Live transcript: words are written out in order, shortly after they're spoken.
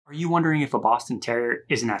Are you wondering if a Boston Terrier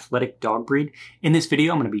is an athletic dog breed? In this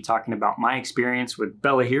video, I'm going to be talking about my experience with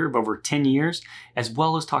Bella here of over 10 years, as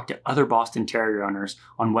well as talk to other Boston Terrier owners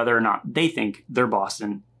on whether or not they think their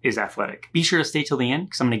Boston is athletic. Be sure to stay till the end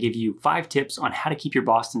because I'm going to give you 5 tips on how to keep your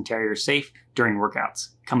Boston Terrier safe during workouts.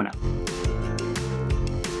 Coming up.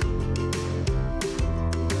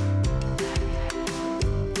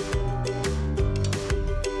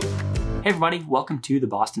 Hey everybody, welcome to the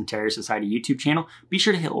Boston Terriers Society YouTube channel. Be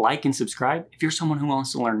sure to hit like and subscribe if you're someone who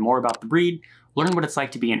wants to learn more about the breed, learn what it's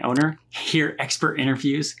like to be an owner, hear expert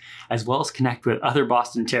interviews, as well as connect with other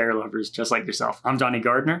Boston Terrier lovers just like yourself. I'm Donnie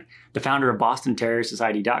Gardner, the founder of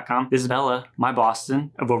BostonTerriersSociety.com. This is Bella, my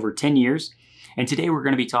Boston of over 10 years. And today we're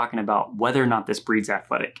going to be talking about whether or not this breed's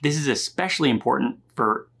athletic. This is especially important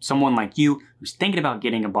for someone like you who's thinking about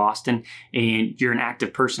getting a Boston and you're an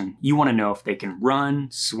active person. You want to know if they can run,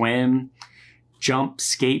 swim, jump,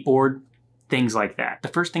 skateboard, things like that. The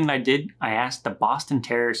first thing that I did, I asked the Boston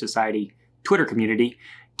Terrier Society Twitter community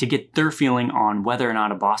to get their feeling on whether or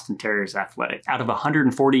not a Boston Terrier is athletic. Out of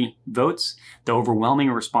 140 votes, the overwhelming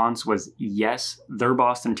response was yes, their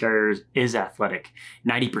Boston Terrier is athletic.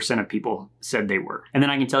 90% of people said they were. And then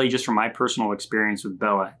I can tell you just from my personal experience with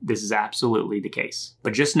Bella, this is absolutely the case.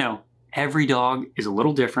 But just know, every dog is a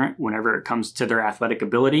little different whenever it comes to their athletic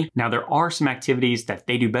ability. Now, there are some activities that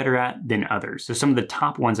they do better at than others. So some of the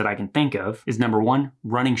top ones that I can think of is number 1,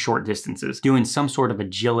 running short distances, doing some sort of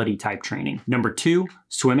agility type training. Number 2,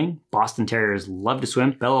 swimming. Boston Terriers love to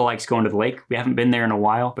swim. Bella likes going to the lake. We haven't been there in a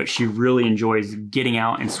while, but she really enjoys getting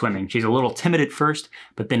out and swimming. She's a little timid at first,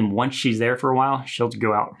 but then once she's there for a while, she'll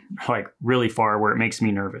go out like really far where it makes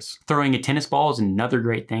me nervous. Throwing a tennis ball is another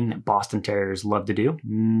great thing that Boston Terriers love to do.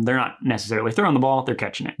 They're not necessarily throwing the ball, they're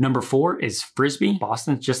catching it. Number 4 is frisbee.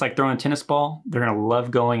 Boston's just like throwing a tennis ball. They're gonna love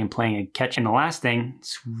going and playing a catch. And the last thing,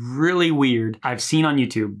 it's really weird, I've seen on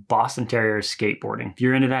YouTube, Boston Terriers skateboarding. If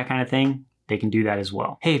you're into that kind of thing, they can do that as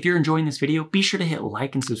well. Hey, if you're enjoying this video, be sure to hit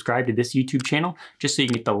like and subscribe to this YouTube channel just so you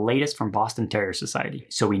can get the latest from Boston Terrier Society.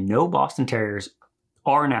 So we know Boston Terriers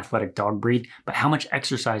are an athletic dog breed, but how much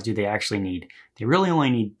exercise do they actually need? They really only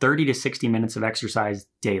need 30 to 60 minutes of exercise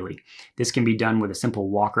daily. This can be done with a simple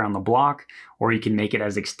walk around the block, or you can make it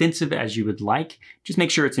as extensive as you would like. Just make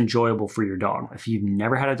sure it's enjoyable for your dog. If you've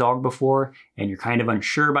never had a dog before and you're kind of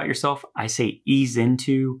unsure about yourself, I say ease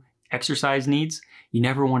into exercise needs. You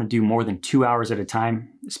never want to do more than 2 hours at a time,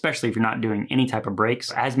 especially if you're not doing any type of breaks.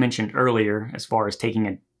 As mentioned earlier, as far as taking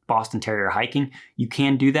a Boston Terrier hiking, you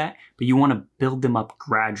can do that, but you want to build them up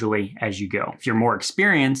gradually as you go. If you're more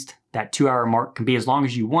experienced, that 2-hour mark can be as long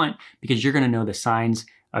as you want because you're going to know the signs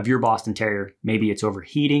of your Boston Terrier. Maybe it's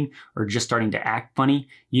overheating or just starting to act funny.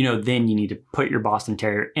 You know, then you need to put your Boston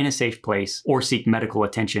Terrier in a safe place or seek medical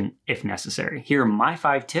attention if necessary. Here are my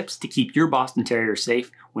 5 tips to keep your Boston Terrier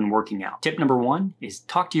safe when working out. Tip number 1 is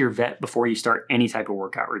talk to your vet before you start any type of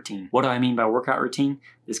workout routine. What do I mean by workout routine?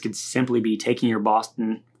 This could simply be taking your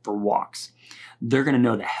Boston for walks. They're going to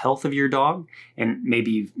know the health of your dog, and maybe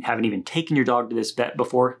you haven't even taken your dog to this vet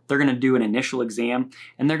before. They're going to do an initial exam,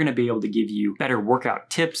 and they're going to be able to give you better workout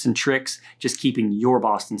tips and tricks, just keeping your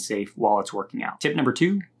Boston safe while it's working out. Tip number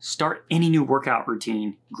 2, start any new workout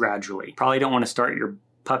routine gradually. Probably don't want to start your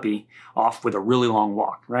puppy off with a really long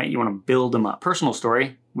walk, right? You want to build them up. Personal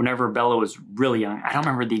story, whenever Bella was really young, I don't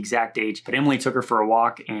remember the exact age, but Emily took her for a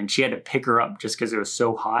walk and she had to pick her up just because it was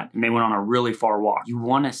so hot, and they went on a really far walk. You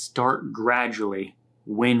want to start gradually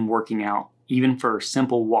when working out, even for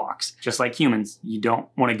simple walks. Just like humans, you don't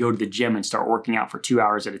want to go to the gym and start working out for 2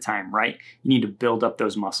 hours at a time, right? You need to build up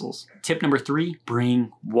those muscles. Tip number 3,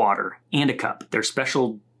 bring water and a cup. There's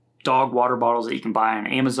special dog water bottles that you can buy on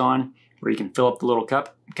Amazon where you can fill up the little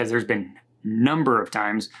cup, because there's been a number of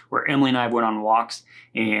times where Emily and I went on walks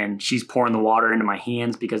and she's pouring the water into my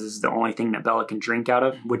hands because this is the only thing that Bella can drink out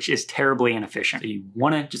of, which is terribly inefficient. So you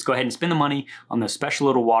want to just go ahead and spend the money on those special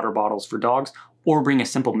little water bottles for dogs, or bring a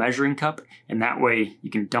simple measuring cup, and that way you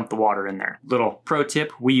can dump the water in there. Little pro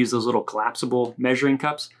tip, we use those little collapsible measuring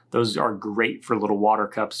cups. Those are great for little water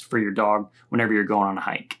cups for your dog whenever you're going on a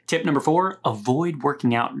hike. Tip number 4, avoid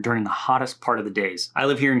working out during the hottest part of the days. I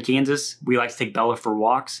live here in Kansas. We like to take Bella for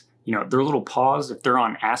walks. You know, their little paws, if they're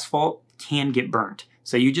on asphalt, can get burnt.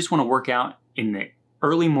 So you just want to work out in the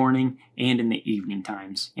early morning and in the evening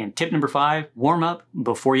times. And tip number 5, warm up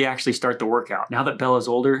before you actually start the workout. Now that Bella's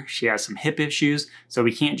older, she has some hip issues, so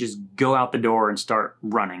we can't just go out the door and start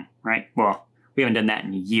running, right? Well, we haven't done that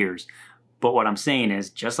in years. But what I'm saying is,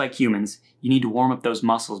 just like humans, you need to warm up those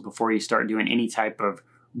muscles before you start doing any type of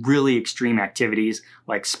really extreme activities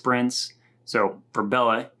like sprints. So for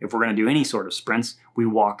Bella, if we're gonna do any sort of sprints, we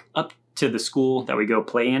walk up to the school that we go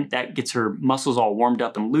play in. That gets her muscles all warmed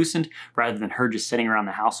up and loosened rather than her just sitting around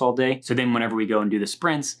the house all day. So then whenever we go and do the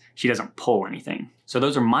sprints, she doesn't pull anything. So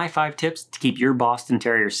those are my 5 tips to keep your Boston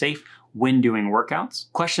Terrier safe when doing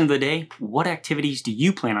workouts. Question of the day, what activities do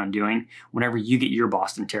you plan on doing whenever you get your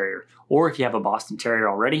Boston Terrier? Or if you have a Boston Terrier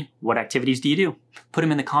already, what activities do you do? Put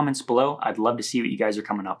them in the comments below. I'd love to see what you guys are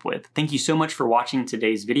coming up with. Thank you so much for watching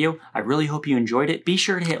today's video. I really hope you enjoyed it. Be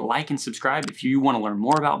sure to hit like and subscribe if you want to learn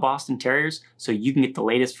more about Boston Terriers so you can get the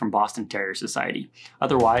latest from Boston Terrier Society.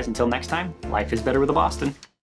 Otherwise, until next time, life is better with a Boston.